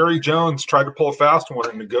times Jerry Jones tried to pull a fast one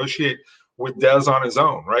and negotiate with Des on his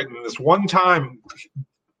own, right? And this one time,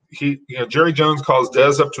 Jerry Jones calls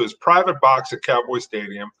Des up to his private box at Cowboy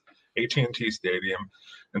Stadium, AT&T Stadium,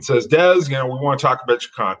 and says, Des, we want to talk about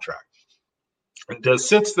your contract. And Des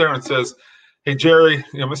sits there and says, hey, Jerry,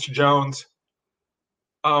 Mr. Jones,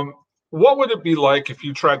 what would it be like if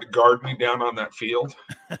you tried to guard me down on that field?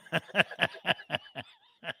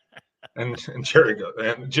 and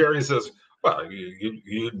Jerry says, well,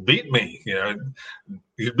 you'd beat me.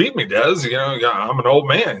 You'd beat me, Des. I'm an old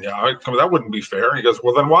man. That wouldn't be fair. He goes,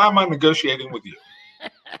 well, then why am I negotiating with you?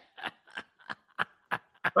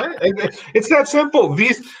 Right? It's that simple.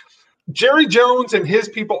 Jerry Jones and his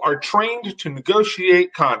people are trained to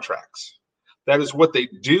negotiate contracts. That is what they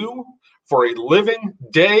do for a living,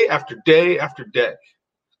 day after day after day.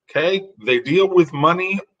 Okay? They deal with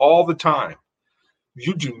money all the time.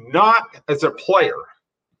 You do not, as a player,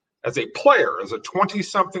 as a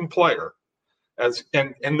 20-something player,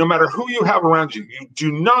 and no matter who you have around you, you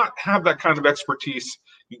do not have that kind of expertise.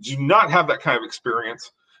 You do not have that kind of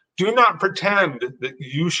experience. Do not pretend that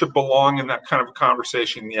you should belong in that kind of a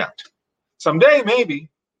conversation yet. Someday, maybe,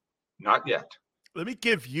 not yet. Let me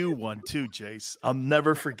give you one too, Jace. I'll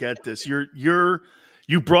never forget this. You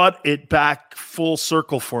brought it back full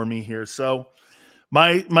circle for me here. So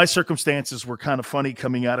my circumstances were kind of funny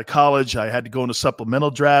coming out of college. I had to go in a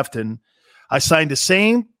supplemental draft, and I signed the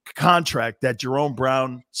same contract that Jerome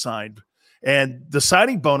Brown signed. And the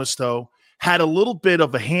signing bonus, though, had a little bit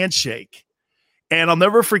of a handshake. And I'll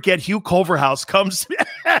never forget Hugh Culverhouse comes.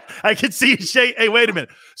 I can see you shake. Hey, wait a minute.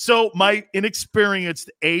 So my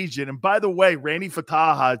inexperienced agent, and by the way, Randy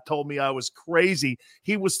Fataha told me I was crazy.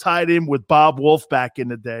 He was tied in with Bob Wolf back in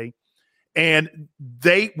the day. And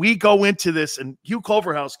we go into this, and Hugh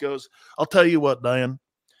Culverhouse goes, I'll tell you what, Dan,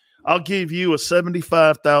 I'll give you a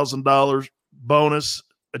 $75,000 bonus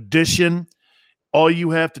addition. All you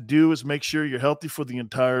have to do is make sure you're healthy for the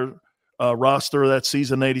entire roster of that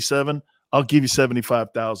season 87. I'll give you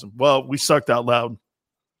 $75,000. Well, we sucked out loud.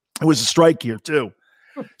 It was a strike year too.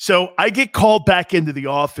 So I get called back into the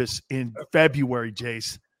office in February,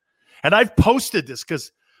 Jace. And I've posted this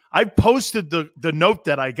because I posted the note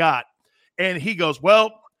that I got. And he goes,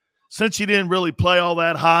 well, since you didn't really play all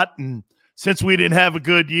that hot and since we didn't have a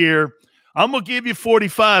good year, I'm gonna give you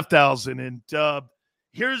 $45,000. And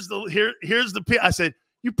here's the. I said,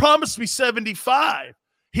 you promised me 75.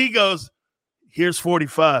 He goes, here's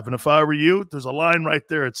 45. And if I were you, there's a line right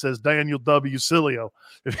there. It says Daniel W. Sileo.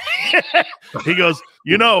 He goes,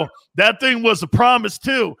 that thing was a promise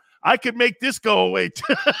too. I could make this go away.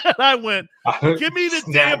 And I went, give me the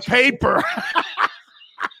damn paper.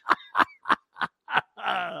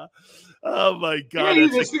 Oh my God.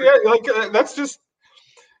 That's just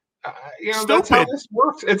that's how this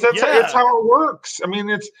works. It's how it works. I mean,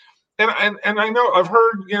 and I know I've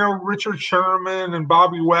heard, Richard Sherman and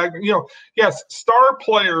Bobby Wagner, yes, star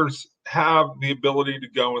players have the ability to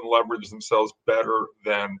go and leverage themselves better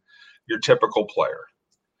than your typical player.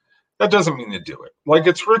 That doesn't mean you do it. Like,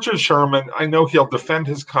 it's Richard Sherman. I know he'll defend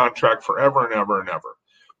his contract forever and ever and ever.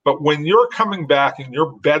 But when you're coming back and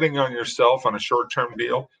you're betting on yourself on a short-term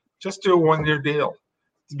deal, just do a one-year deal.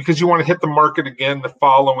 It's because you want to hit the market again the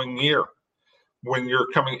following year when you're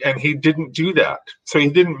coming. And he didn't do that. So he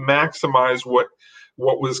didn't maximize what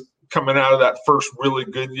was coming out of that first really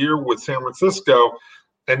good year with San Francisco.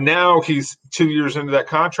 And now he's 2 years into that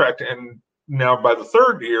contract. And now by the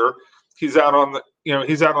third year, he's out on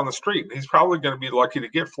the street. He's probably going to be lucky to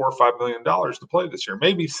get $4 or $5 million to play this year.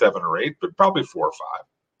 Maybe 7 or 8, but probably 4 or 5.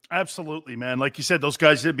 Absolutely, man. Like you said, those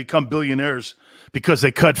guys did become billionaires because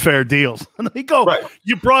they cut fair deals. And they go, right.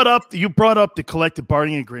 You brought up the collective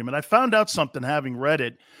bargaining agreement. I found out something having read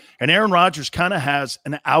it, and Aaron Rodgers kind of has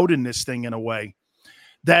an out in this thing in a way.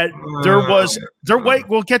 That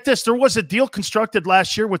get this. There was a deal constructed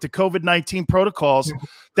last year with the COVID-19 protocols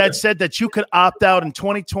that said that you could opt out in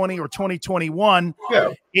 2020 or 2021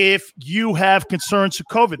 if you have concerns with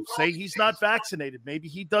COVID. Say he's not vaccinated. Maybe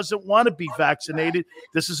he doesn't want to be vaccinated.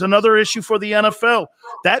 This is another issue for the NFL.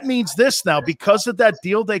 That means this now, because of that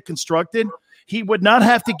deal they constructed, he would not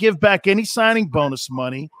have to give back any signing bonus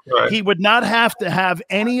money. Right. He would not have to have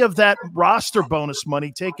any of that roster bonus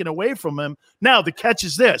money taken away from him. Now, the catch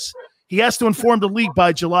is this. He has to inform the league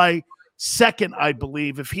by July 2nd, I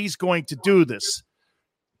believe, if he's going to do this.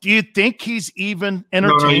 Do you think he's even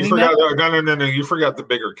entertaining that? No. You forgot the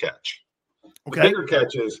bigger catch. Okay. The bigger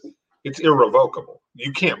catch is it's irrevocable.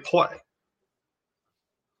 You can't play.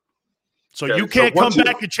 So you can't come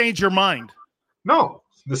back and change your mind. No.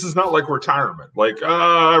 This is not like retirement. Like,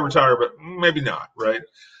 I retire, but maybe not, right?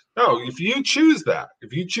 No, if you choose that,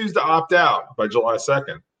 if you choose to opt out by July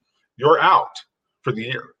 2nd, you're out for the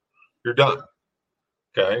year. You're done.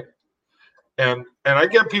 Okay? And I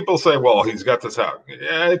get people say, well, he's got this out.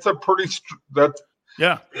 Yeah, it's a pretty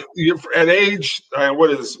at age,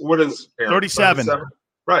 what is Aaron, 37.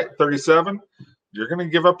 Right, 37. You're going to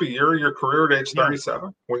give up a year of your career at age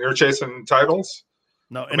 37 when you're chasing titles?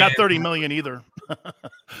 No, and not 30 million either.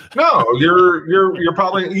 No, you're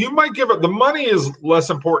probably, you might give it. The money is less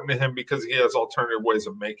important to him because he has alternative ways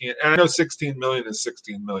of making it. And I know 16 million is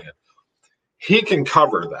 16 million. He can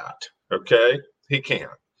cover that. Okay. He can.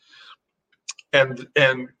 And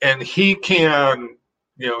he can,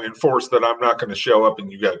 enforce that I'm not going to show up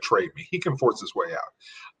and you got to trade me. He can force his way out.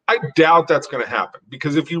 I doubt that's going to happen,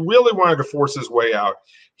 because if he really wanted to force his way out,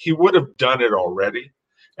 he would have done it already.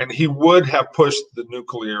 And he would have pushed the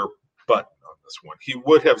nuclear button on this one. He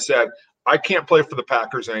would have said, I can't play for the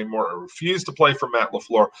Packers anymore. I refuse to play for Matt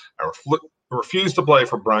LaFleur. I refuse to play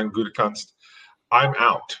for Brian Gutekunst. I'm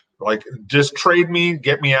out. Like, just trade me,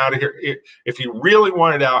 get me out of here. If he really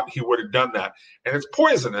wanted out, he would have done that. And it's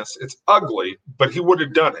poisonous. It's ugly, but he would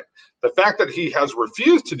have done it. The fact that he has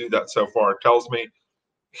refused to do that so far tells me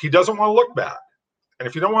he doesn't want to look bad. And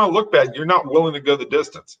if you don't want to look bad, you're not willing to go the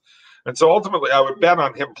distance. And so ultimately, I would bet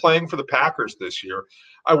on him playing for the Packers this year.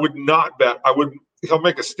 I would not bet. He'll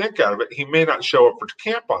make a stink out of it. He may not show up for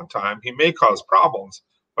camp on time. He may cause problems,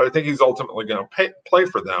 but I think he's ultimately going to play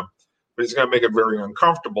for them. But he's going to make it very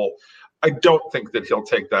uncomfortable. I don't think that he'll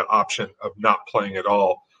take that option of not playing at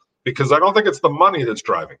all, because I don't think it's the money that's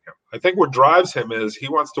driving him. I think what drives him is he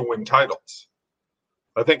wants to win titles.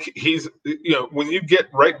 I think he's, when you get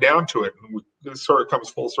right down to it, and this sort of comes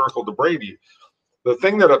full circle to Brady, the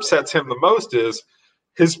thing that upsets him the most is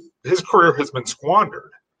his career has been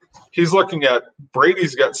squandered. He's looking at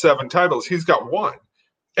Brady's got 7 titles. He's got 1.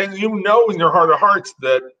 And in your heart of hearts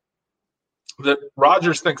that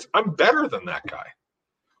Rodgers thinks, I'm better than that guy.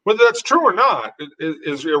 Whether that's true or not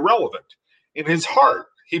is irrelevant. In his heart,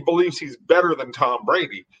 he believes he's better than Tom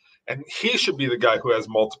Brady. And he should be the guy who has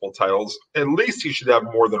multiple titles. At least he should have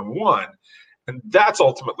more than 1. And that's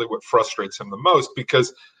ultimately what frustrates him the most,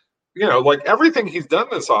 because like everything he's done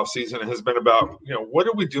this offseason has been about, what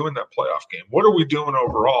do we do in that playoff game? What are we doing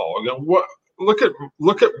overall? Look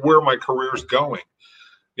at where my career's going.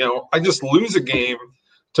 I just lose a game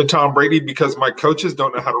to Tom Brady because my coaches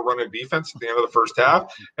don't know how to run a defense at the end of the first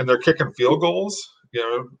half, and they're kicking field goals,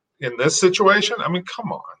 in this situation. I mean,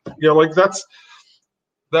 come on. Like that's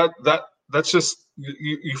just,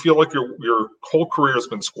 you feel like your whole career has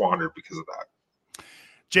been squandered because of that.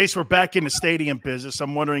 Jace, we're back in the stadium business.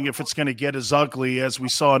 I'm wondering if it's going to get as ugly as we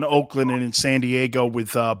saw in Oakland and in San Diego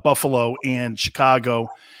with Buffalo and Chicago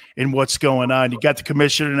and what's going on. You got the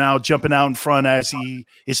commissioner now jumping out in front as he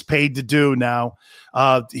is paid to do now.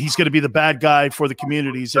 He's going to be the bad guy for the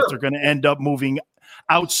communities if they're going to end up moving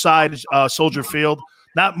outside Soldier Field,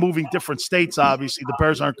 not moving different states, obviously. The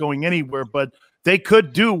Bears aren't going anywhere, but they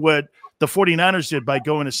could do what the 49ers did by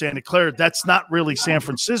going to Santa Clara. That's not really San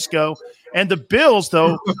Francisco. And the Bills,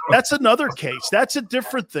 though, that's another case. That's a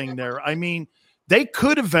different thing there. I mean, they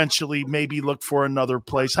could eventually maybe look for another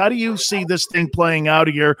place. How do you see this thing playing out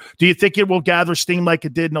here? Do you think it will gather steam like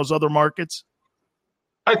it did in those other markets?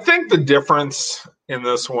 I think the difference in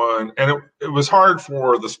this one, and it was hard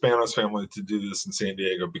for the Spanos family to do this in San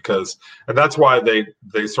Diego and that's why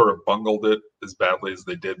they sort of bungled it as badly as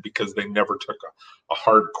they did, because they never took a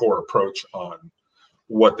hardcore approach on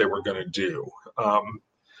what they were going to do.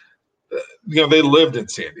 They lived in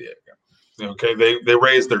San Diego. Okay, they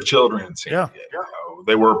raised their children in San Diego.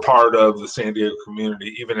 They were part of the San Diego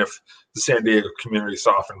community, even if the San Diego community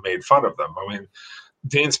often made fun of them. I mean,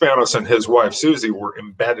 Dean Spanos and his wife Susie were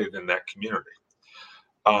embedded in that community.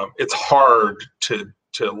 It's hard to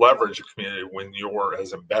leverage a community when you're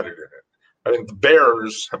as embedded in it. I think the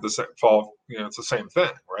Bears have the same fall. It's the same thing,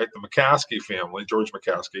 right? The McCaskey family, George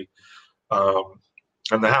McCaskey,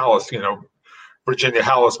 and the Hallis, Virginia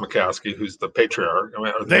Hallis McCaskey, who's the patriarch.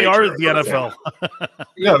 They are the NFL.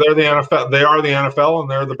 Yeah, they're the NFL. They are the NFL, and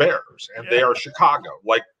they're the Bears, and they are Chicago.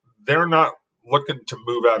 Like, they're not looking to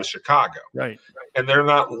move out of Chicago, right? And they're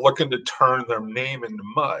not looking to turn their name into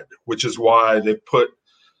mud, which is why they put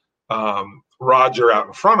Roger out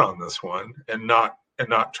in front on this one, and not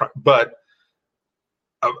try. But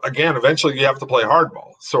again, eventually you have to play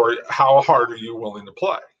hardball. So how hard are you willing to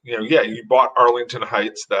play? You bought Arlington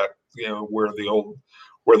Heights, that where the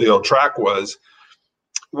old track was.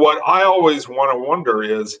 What I always want to wonder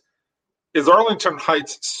is Arlington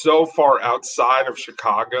Heights so far outside of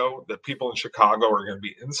Chicago that people in Chicago are going to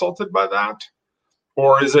be insulted by that?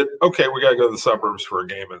 Or is it, okay, we got to go to the suburbs for a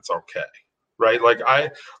game and it's okay, right? Like,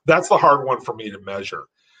 that's the hard one for me to measure.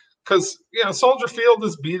 Because, Soldier Field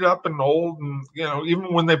is beat up and old, and,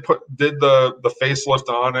 even when they did the facelift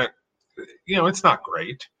on it, it's not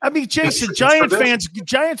great. I mean, Jason, Giant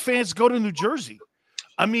fans go to New Jersey.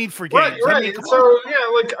 I mean, for games. Right. I mean, so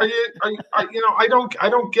like, I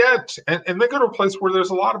don't get, and they go to a place where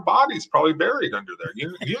there's a lot of bodies probably buried under there.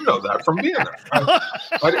 You know that from being there.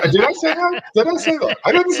 Did I say that? Did I say that?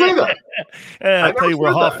 I didn't say that. I'll tell you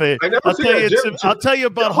where Hoffa. I'll tell you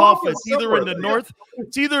about Hoffa. It's either in the north.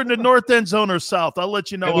 It's either in the north end zone or south. I'll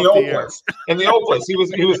let you know. In the old place. In the old place, he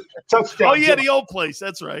was touchdown. Oh yeah, the old place.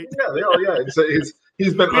 That's right. Yeah.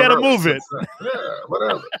 He's been. We had to move it.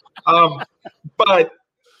 Whatever. But.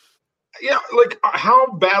 Yeah, like, how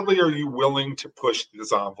badly are you willing to push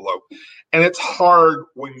this envelope? And it's hard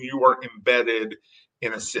when you are embedded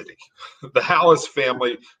in a city. The Hallis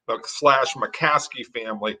family / McCaskey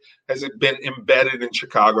family has been embedded in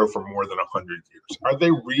Chicago for more than 100 years. Are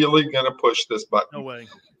they really going to push this button? No way.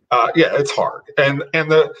 Yeah, it's hard. And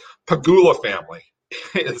the Pagula family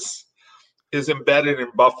is embedded in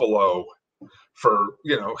Buffalo for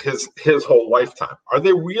his whole lifetime. Are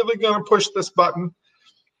they really going to push this button?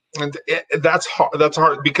 And that's hard. That's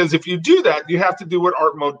hard, because if you do that, you have to do what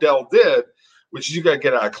Art Modell did, which is you got to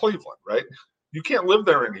get out of Cleveland, right? You can't live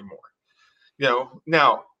there anymore.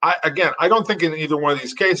 Now, I don't think in either one of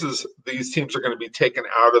these cases these teams are going to be taken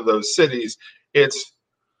out of those cities. It's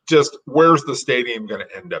just, where's the stadium going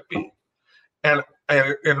to end up being? And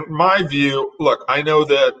in my view, look, I know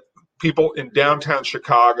that people in downtown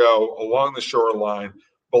Chicago along the shoreline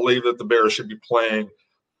believe that the Bears should be playing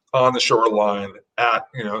on the shoreline at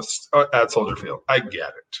Soldier Field. I get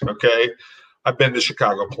it. Okay. I've been to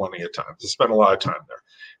Chicago plenty of times. I spent a lot of time there.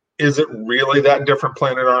 Is it really that different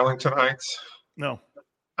playing at Arlington Heights? No.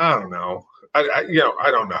 I don't know. I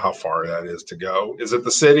don't know how far that is to go. Is it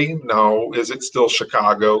the city? No. Is it still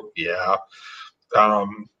Chicago? Yeah. Are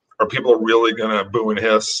people really going to boo and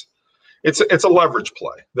hiss? It's a leverage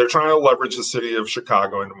play. They're trying to leverage the city of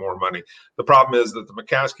Chicago into more money. The problem is that the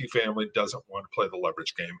McCaskey family doesn't want to play the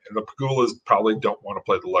leverage game, and the Pagulas probably don't want to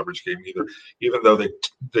play the leverage game either, even though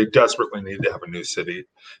they desperately need to have a new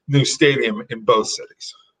stadium in both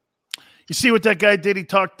cities. You see what that guy did? He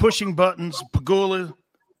talked pushing buttons. Pagula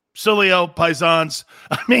Sileo, Paisans.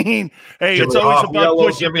 I mean, hey, Jimmy it's always Hoffa, about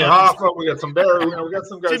pushing Jimmy buttons. Hoffa. We got some Barry. We got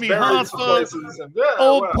some guys Jimmy buried in Hoffa, some places. And,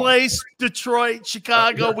 old place, Detroit,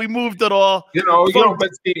 Chicago. We moved it all.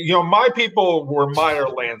 But my people were Meyer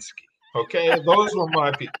Lansky. Okay, those were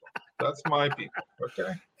my people. That's my people.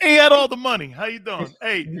 Okay. He had all the money. How you doing?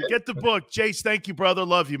 Hey, get the book, Jace. Thank you, brother.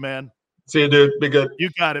 Love you, man. See you, dude. Be good. You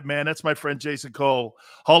got it, man. That's my friend Jason Cole,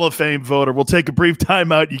 Hall of Fame voter. We'll take a brief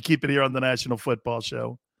time out. You keep it here on the National Football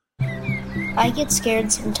Show. I get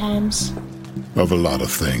scared sometimes. Of a lot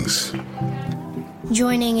of things.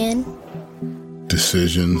 Joining in.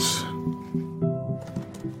 Decisions.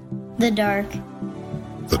 The dark.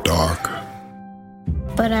 The dark.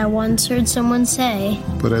 But I once heard someone say,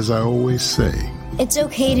 But as I always say, it's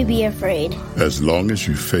okay to be afraid. As long as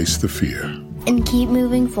you face the fear. And keep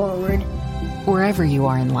moving forward. Wherever you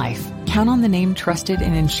are in life, count on the name trusted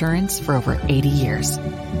in insurance for over 80 years.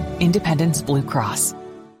 Independence Blue Cross.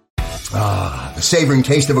 The savoring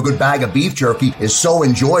taste of a good bag of beef jerky is so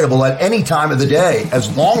enjoyable at any time of the day,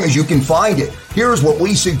 as long as you can find it. Here's what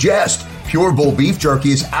we suggest. Pure Bull beef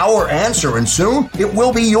jerky is our answer, and soon it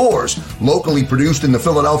will be yours. Locally produced in the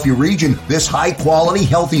Philadelphia region, this high-quality,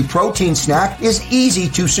 healthy protein snack is easy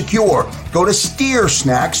to secure. Go to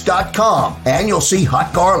steersnacks.com, and you'll see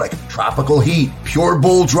hot garlic, tropical heat, Pure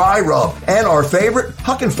Bull dry rub, and our favorite,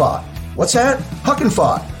 Huck and Fod. What's that? Huck and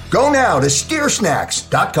Fod. Go now to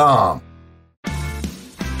steersnacks.com.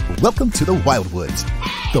 Welcome to the Wildwoods,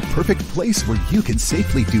 the perfect place where you can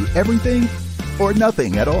safely do everything or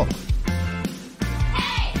nothing at all.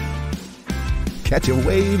 Catch a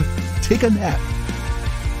wave, take a nap,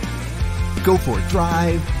 go for a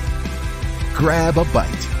drive, grab a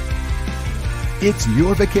bite. It's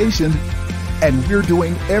your vacation, and we're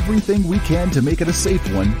doing everything we can to make it a safe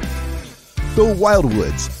one. The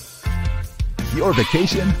Wildwoods. Your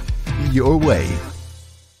vacation, your way.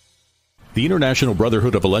 The International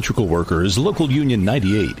Brotherhood of Electrical Workers, Local Union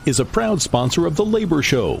 98, is a proud sponsor of The Labor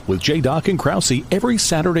Show with J. Doc and Krause every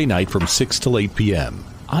Saturday night from 6 till 8 p.m.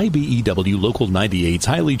 IBEW Local 98's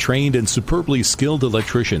highly trained and superbly skilled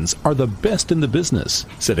electricians are the best in the business,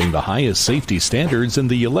 setting the highest safety standards in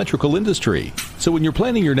the electrical industry. So when you're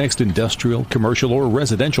planning your next industrial, commercial, or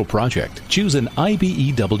residential project, choose an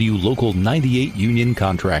IBEW Local 98 union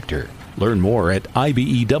contractor. Learn more at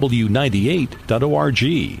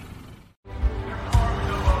IBEW98.org.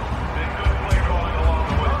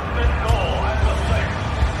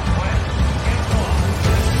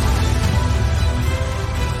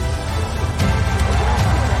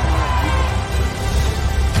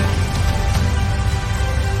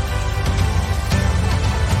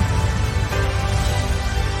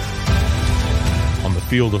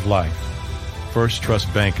 Field of life, First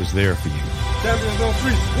Trust Bank is there for you. Champions on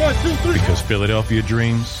 3. 1, 2, 3. Because Philadelphia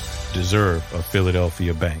dreams deserve a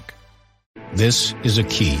Philadelphia bank. This is a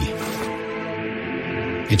key.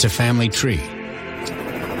 It's a family tree.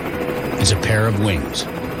 It's a pair of wings.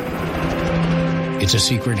 It's a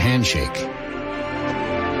secret handshake.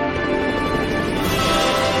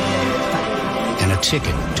 And a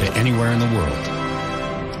ticket to anywhere in the world.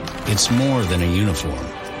 It's more than a uniform.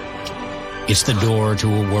 It's the door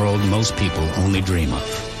to a world most people only dream of.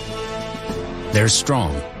 There's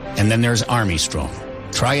Strong, and then there's Army Strong.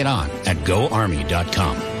 Try it on at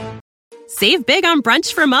GoArmy.com. Save big on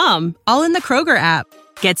brunch for mom, all in the Kroger app.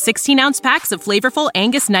 Get 16-ounce packs of flavorful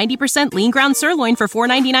Angus 90% lean ground sirloin for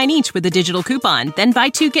 $4.99 each with a digital coupon. Then buy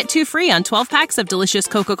 2, get 2 free on 12 packs of delicious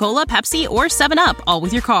Coca-Cola, Pepsi, or 7-Up, all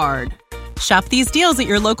with your card. Shop these deals at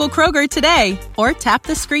your local Kroger today, or tap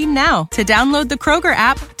the screen now to download the Kroger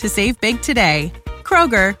app to save big today.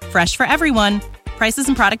 Kroger, fresh for everyone. Prices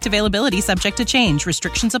and product availability subject to change.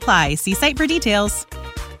 Restrictions apply. See site for details.